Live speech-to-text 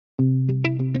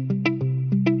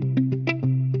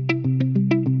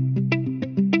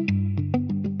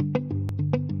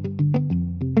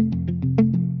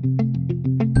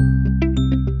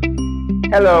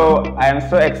Hello, I am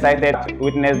so excited to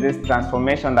witness this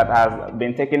transformation that has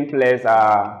been taking place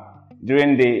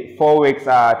during the 4 weeks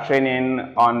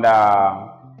training on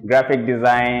the graphic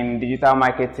design, digital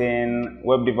marketing,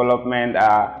 web development,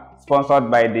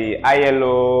 sponsored by the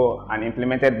ILO and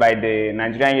implemented by the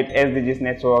Nigerian Youth SDGs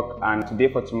Network and Today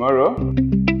for Tomorrow.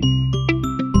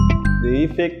 The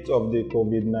effect of the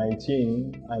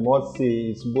COVID-19, I must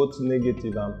say, is both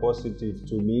negative and positive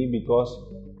to me, because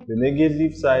the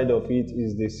negative side of it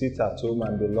is the sit at home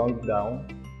and the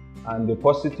lockdown, and the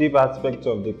positive aspect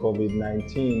of the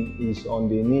COVID-19 is on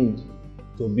the need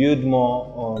to build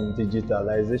more on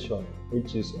digitalization,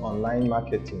 which is online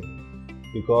marketing,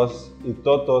 because it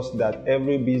taught us that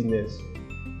every business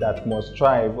that must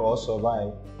thrive or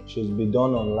survive should be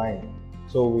done online.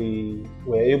 So we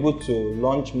were able to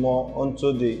launch more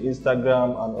onto the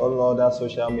Instagram and all other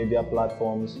social media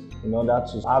platforms in order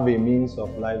to have a means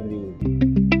of livelihood.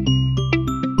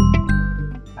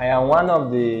 I am one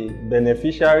of the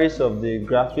beneficiaries of the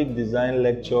graphic design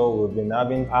lecture we've been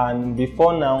having, and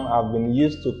before now I've been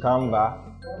used to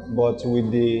Canva, but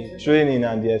with the training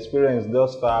and the experience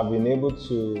thus far, I've been able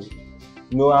to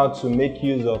know how to make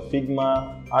use of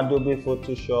Figma, Adobe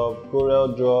Photoshop,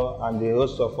 CorelDRAW, and a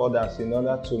host of others in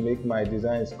order to make my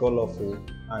designs colorful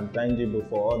and tangible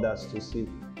for others to see.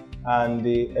 And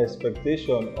the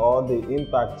expectation or the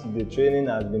impact the training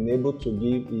has been able to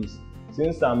give is,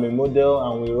 since I'm a model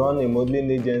and we run a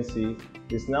modeling agency,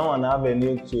 it's now an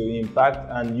avenue to impact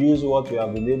and use what we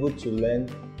have been able to learn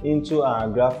into our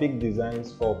graphic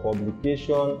designs for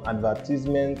publication,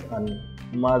 advertisement, and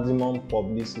maximum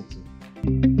publicity.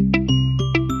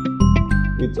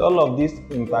 With all of this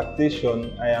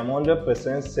impactation, I am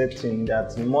 100% certain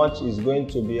that much is going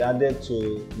to be added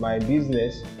to my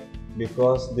business,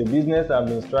 because the business has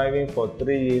been striving for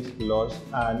 3 years plus,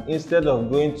 and instead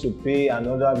of going to pay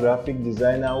another graphic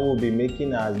designer who will be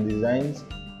making our designs,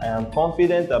 I am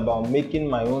confident about making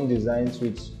my own designs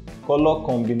with color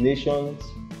combinations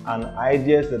and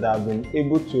ideas that I've been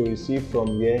able to receive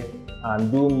from here,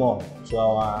 and do more to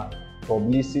our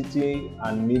publicity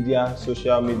and media,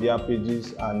 social media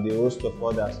pages, and the host of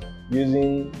others,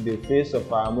 using the face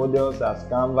of our models as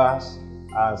canvas,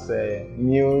 as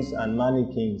muse and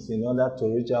mannequins, in order to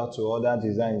reach out to other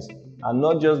designs. And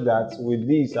not just that, with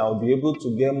this I'll be able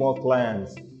to get more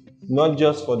clients, not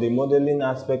just for the modeling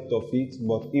aspect of it,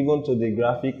 but even to the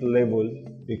graphic level,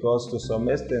 because to some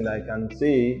extent I can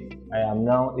say I am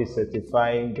now a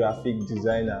certified graphic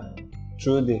designer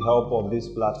through the help of this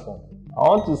platform. I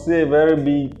want to say a very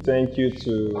big thank you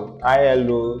to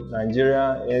ILO,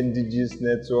 Nigerian SDGs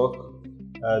Network,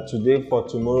 Today for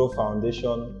Tomorrow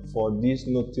Foundation for this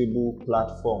notable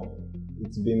platform.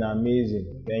 It's been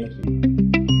amazing. Thank you.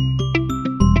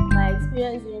 My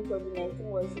experience during COVID-19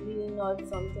 was really not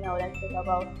something I would like to talk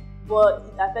about, but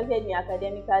it affected me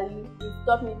academically. It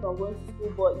stopped me from going to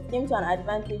school, but it came to an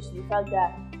advantage to the fact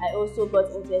that I also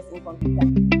got interest in computer.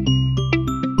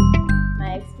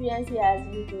 My experience here has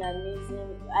really been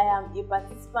amazing. I am a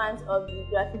participant of the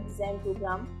graphic design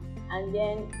program, and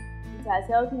then it has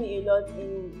helped me a lot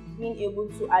in being able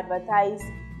to advertise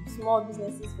small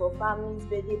businesses for families,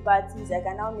 birthday parties. I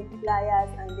can now make flyers,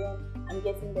 and then I'm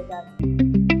getting better.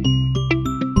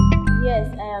 Yes,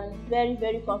 I am very,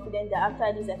 very confident that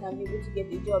after this I can be able to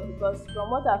get a job, because from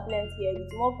what I've learned here,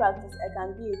 with more practice I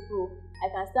can be a pro. I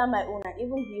can start my own and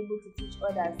even be able to teach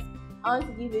others. I want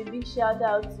to give a big shout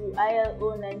out to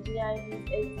ILO, Nigerian Youth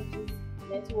SDGs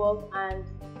Network, and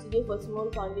Today for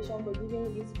Tomorrow Foundation for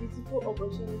giving me this beautiful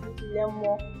opportunity to learn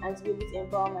more and to be able to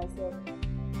empower myself.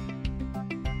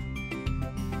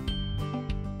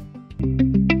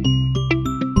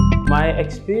 My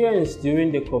experience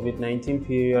during the COVID-19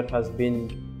 period has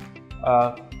been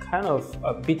kind of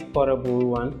a bit horrible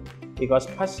one, because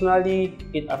personally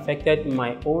it affected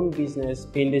my own business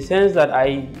in the sense that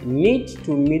I need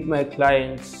to meet my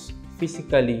clients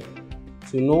physically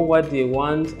to know what they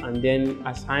want and then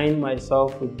assign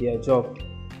myself with their job.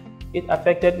 It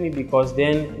affected me because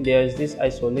then there's this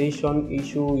isolation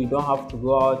issue. You don't have to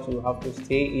go out, you have to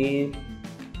stay in.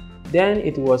 Then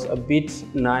it was a bit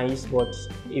nice, but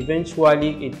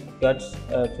eventually it got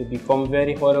to become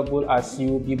very horrible, as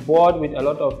you'll be bored with a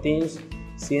lot of things,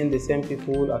 seeing the same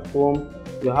people at home.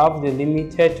 You have the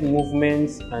limited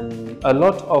movements and a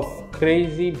lot of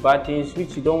crazy bad things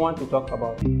which you don't want to talk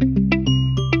about.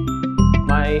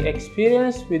 My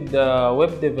experience with the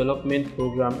web development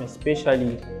program,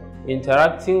 especially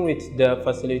interacting with the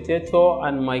facilitator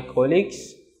and my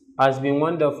colleagues, has been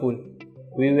wonderful.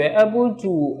 We were able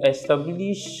to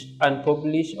establish and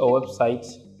publish a website,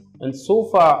 and so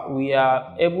far we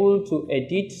are able to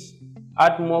edit,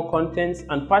 add more contents,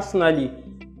 and personally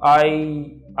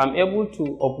I am able to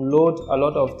upload a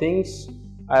lot of things.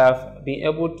 I have been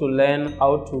able to learn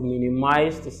how to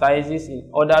minimize the sizes in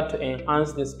order to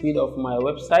enhance the speed of my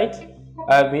website.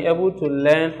 I have been able to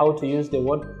learn how to use the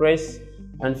WordPress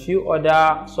and few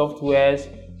other softwares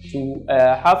to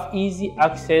have easy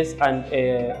access and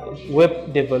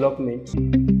web development.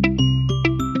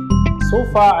 So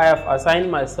far, I have assigned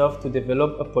myself to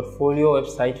develop a portfolio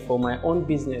website for my own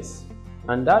business,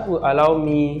 and that will allow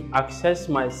me access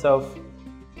myself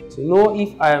to know if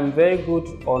I am very good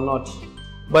or not.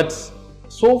 But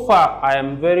so far, I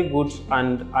am very good,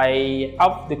 and I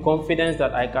have the confidence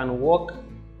that I can work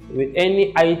with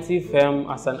any IT firm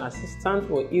as an assistant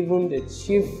or even the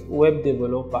chief web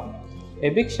developer. A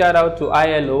big shout out to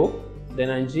ILO, the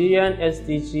Nigerian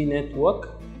SDG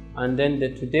network, and then the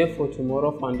Today for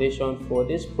Tomorrow Foundation for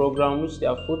this program which they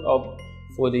have put up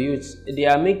for the youths. They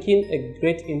are making a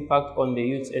great impact on the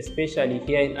youths, especially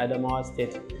here in Adamawa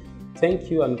State. Thank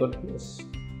you and God bless.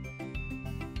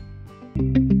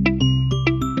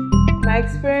 My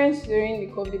experience during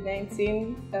the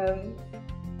COVID-19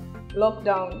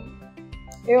 lockdown,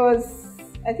 it was,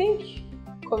 I think,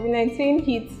 COVID-19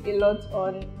 hit a lot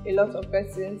on a lot of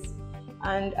persons,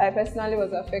 and I personally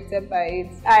was affected by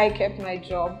it. I kept my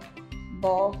job,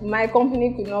 but my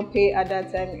company could not pay at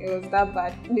that time. It was that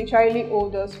bad. They literally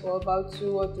owed us for about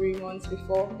 2 or 3 months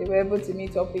before they were able to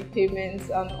meet up with payments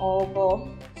and all.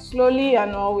 But slowly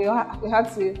and all, we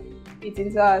had to eat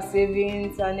into our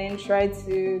savings and then try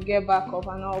to get back up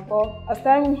and all. But as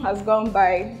time has gone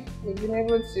by, we've been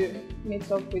able to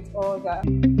meet up with all that.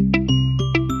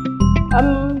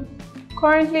 I'm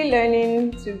currently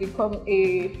learning to become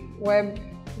a web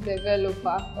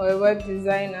developer or a web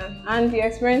designer, and the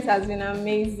experience has been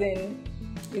amazing.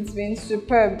 It's been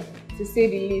superb, to say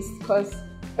the least, because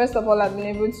first of all, I've been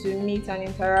able to meet and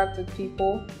interact with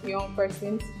people, young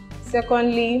persons.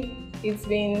 Secondly, it's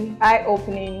been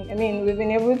eye-opening. I mean, we've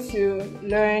been able to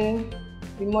learn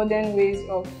the modern ways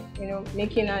of,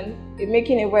 making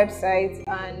a website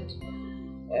and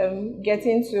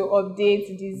getting to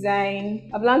update,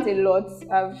 design. I've learned a lot.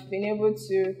 I've been able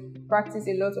to practice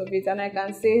a lot of it, and I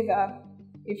can say that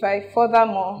if I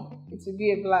furthermore, it would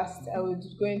be a blast. I would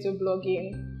go into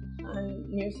blogging and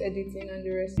news editing and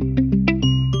the rest.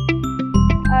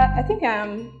 I think I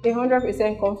am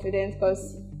 100% confident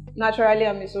because naturally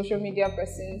I'm a social media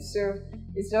person, so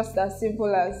it's just as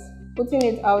simple as putting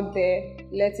it out there,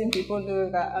 letting people know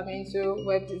that I'm into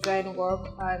web design work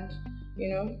and,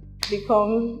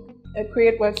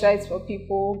 create websites for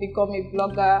people, become a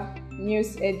blogger,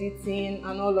 news editing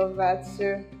and all of that.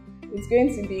 So it's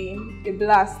going to be a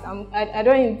blast. I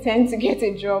don't intend to get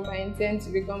a job. I intend to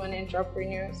become an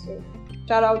entrepreneur. So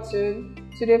shout out to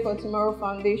Today for Tomorrow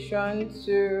Foundation,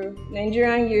 to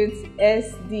Nigerian Youth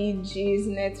SDGs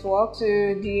Network,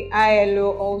 to the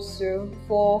ILO also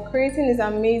for creating this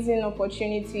amazing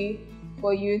opportunity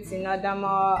for youth in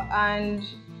Adamawa, and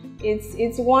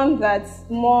it's one that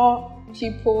more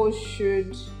people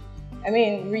should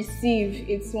receive.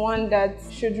 It's one that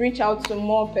should reach out to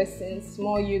more persons,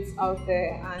 more youths out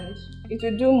there, and it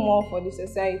will do more for the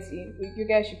society. You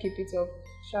guys should keep it up.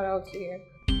 Shout out to you.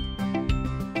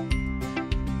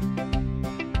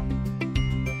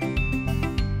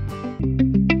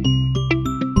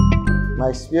 My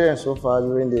experience so far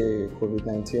during the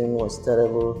COVID-19 was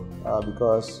terrible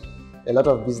because a lot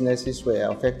of businesses were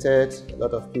affected, a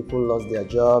lot of people lost their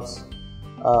jobs,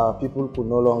 people could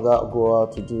no longer go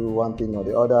out to do one thing or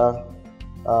the other.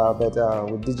 But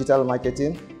with digital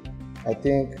marketing, I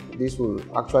think this will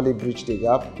actually bridge the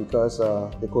gap because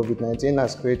the COVID-19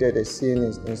 has created a scene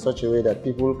in such a way that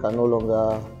people can no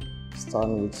longer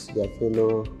stand with their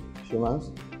fellow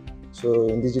humans. So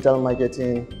in digital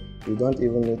marketing, you don't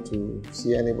even need to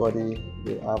see anybody.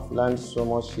 I've learned so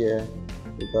much here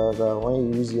because when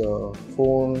you use your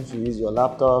phones, you use your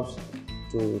laptops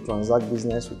to transact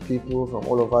business with people from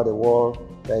all over the world,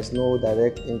 there is no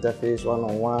direct interface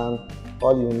one-on-one.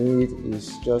 All you need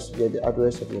is just get the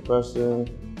address of the person,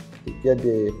 get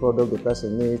the product the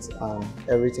person needs, and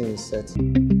everything is set.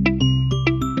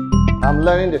 I'm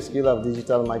learning the skill of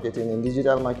digital marketing. In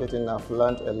digital marketing, I've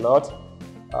learned a lot.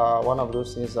 One of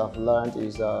those things I've learned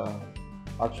is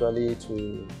actually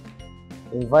to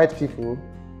invite people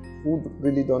who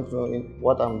really don't know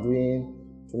what I'm doing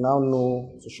to now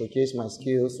know, to showcase my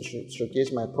skills, to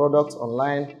showcase my products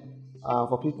online,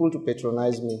 for people to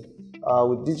patronize me.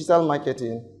 With digital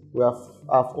marketing,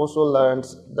 I've also learned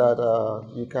that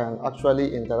you can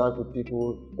actually interact with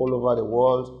people all over the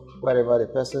world, wherever the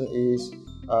person is,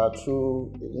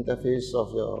 through the interface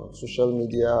of your social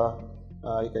media.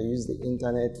 You can use the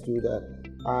internet to do that.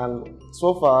 And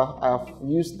so far, I've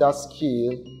used that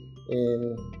skill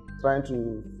in trying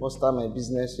to foster my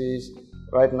businesses.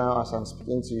 Right now, as I'm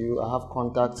speaking to you, I have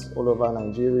contacts all over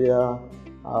Nigeria.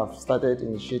 I've started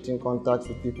initiating contacts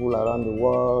with people around the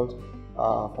world.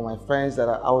 For my friends that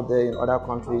are out there in other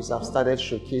countries, I've started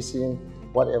showcasing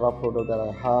whatever product that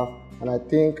I have. And I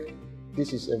think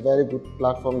this is a very good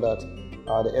platform that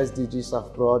the SDGs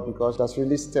have brought, because that's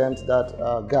really stemmed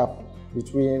that gap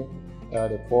between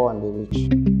the poor and the rich.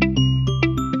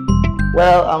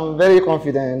 Well, I'm very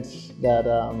confident that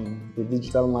with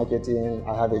digital marketing,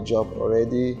 I have a job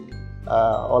already.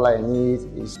 All I need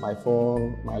is my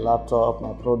phone, my laptop,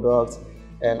 my products,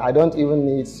 and I don't even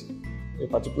need a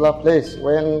particular place.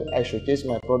 When I showcase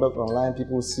my product online,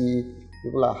 people see,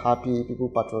 people are happy, people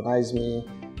patronize me,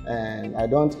 and I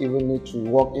don't even need to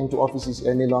walk into offices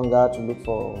any longer to look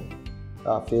for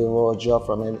a favor or job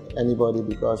from anybody,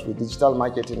 because with digital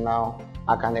marketing now,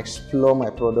 I can explore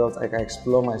my products, I can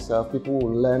explore myself, people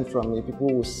will learn from me, people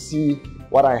will see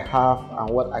what I have and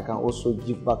what I can also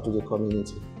give back to the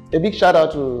community. A big shout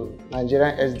out to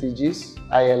Nigerian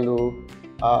SDGs, ILO,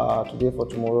 Today for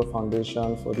Tomorrow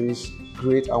Foundation for this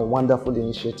great and wonderful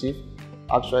initiative.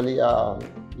 Actually,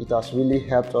 it has really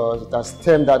helped us, it has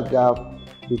stemmed that gap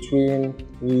between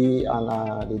we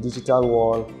and the digital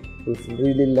world. We've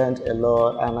really learned a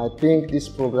lot, and I think this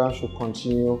program should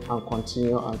continue and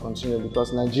continue and continue,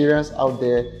 because Nigerians out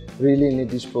there really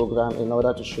need this program in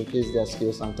order to showcase their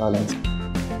skills and talents.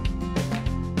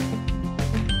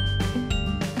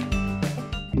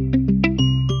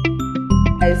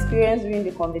 My experience during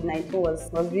the COVID-19 was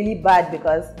really bad,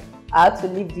 because I had to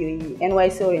leave the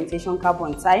NYC orientation camp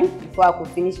on time before I could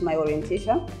finish my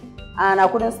orientation, and I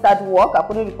couldn't start work, I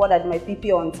couldn't report at my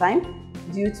PP on time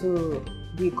due to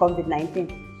the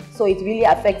COVID-19. So it really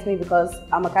affects me, because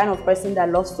I'm a kind of person that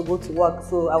loves to go to work.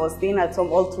 So I was staying at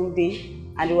home all through the day,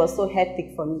 and it was so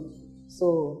hectic for me.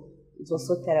 So it was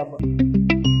so terrible.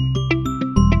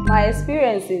 My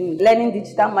experience in learning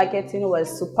digital marketing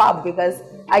was superb, because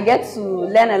I get to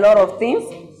learn a lot of things.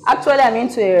 Actually, I'm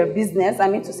into a business,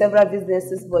 I'm into several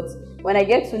businesses, but when I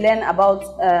get to learn about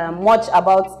much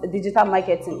about digital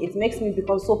marketing, it makes me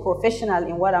become so professional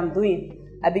in what I'm doing.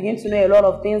 I begin to know a lot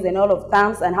of things and a lot of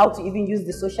terms, and how to even use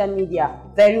the social media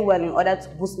very well in order to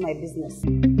boost my business.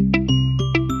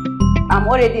 I'm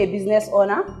already a business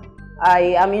owner.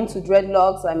 I am into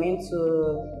dreadlocks,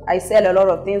 I sell a lot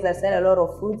of things, I sell a lot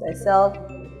of food, I sell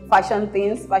fashion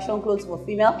things, fashion clothes for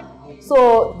female.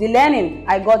 So the learning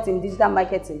I got in digital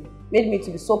marketing made me to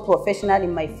be so professional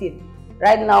in my field.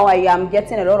 Right now I am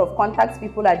getting a lot of contacts.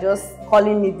 People are just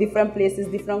calling me different places,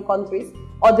 different countries,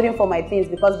 ordering for my things,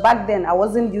 because back then I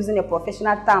wasn't using a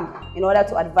professional term in order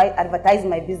to advertise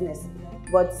my business.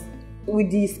 But with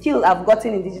the skill I've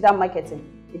gotten in digital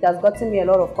marketing, it has gotten me a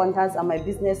lot of contacts, and my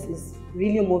business is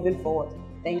really moving forward.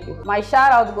 Thank you. My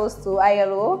shout out goes to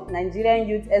ILO, Nigerian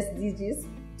Youth SDGs,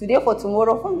 Today for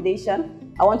Tomorrow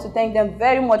Foundation. I want to thank them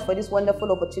very much for this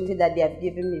wonderful opportunity that they have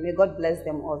given me. May God bless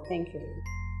them all. Thank you.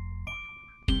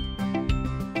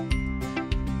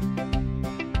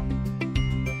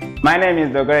 My name is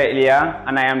Dogore Ilya,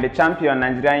 and I am the champion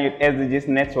Nigerian Youth SDGs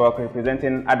Network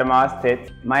representing Adamawa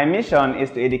State. My mission is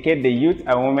to educate the youth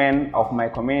and women of my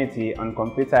community on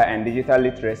computer and digital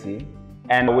literacy.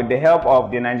 And with the help of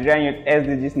the Nigerian Youth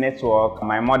SDGs Network,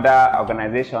 my mother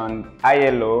organization,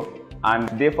 ILO, and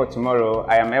Today for Tomorrow,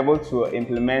 I am able to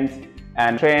implement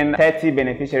and train 30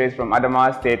 beneficiaries from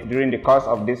Adamawa State during the course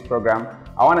of this program.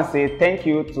 I want to say thank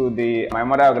you to my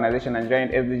mother organization, Nigerian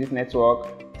SDGs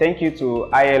Network. Thank you to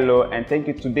ILO, and thank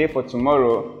you Today for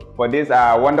Tomorrow for this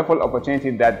wonderful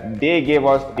opportunity that they gave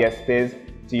us their space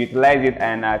to utilize it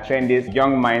and train these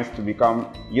young minds to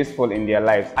become useful in their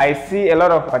lives. I see a lot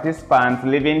of participants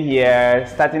living here,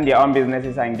 starting their own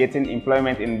businesses and getting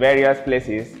employment in various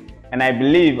places. And I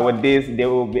believe with this, they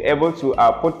will be able to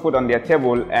put food on their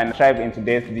table and thrive in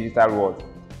today's digital world.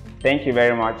 Thank you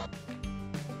very much.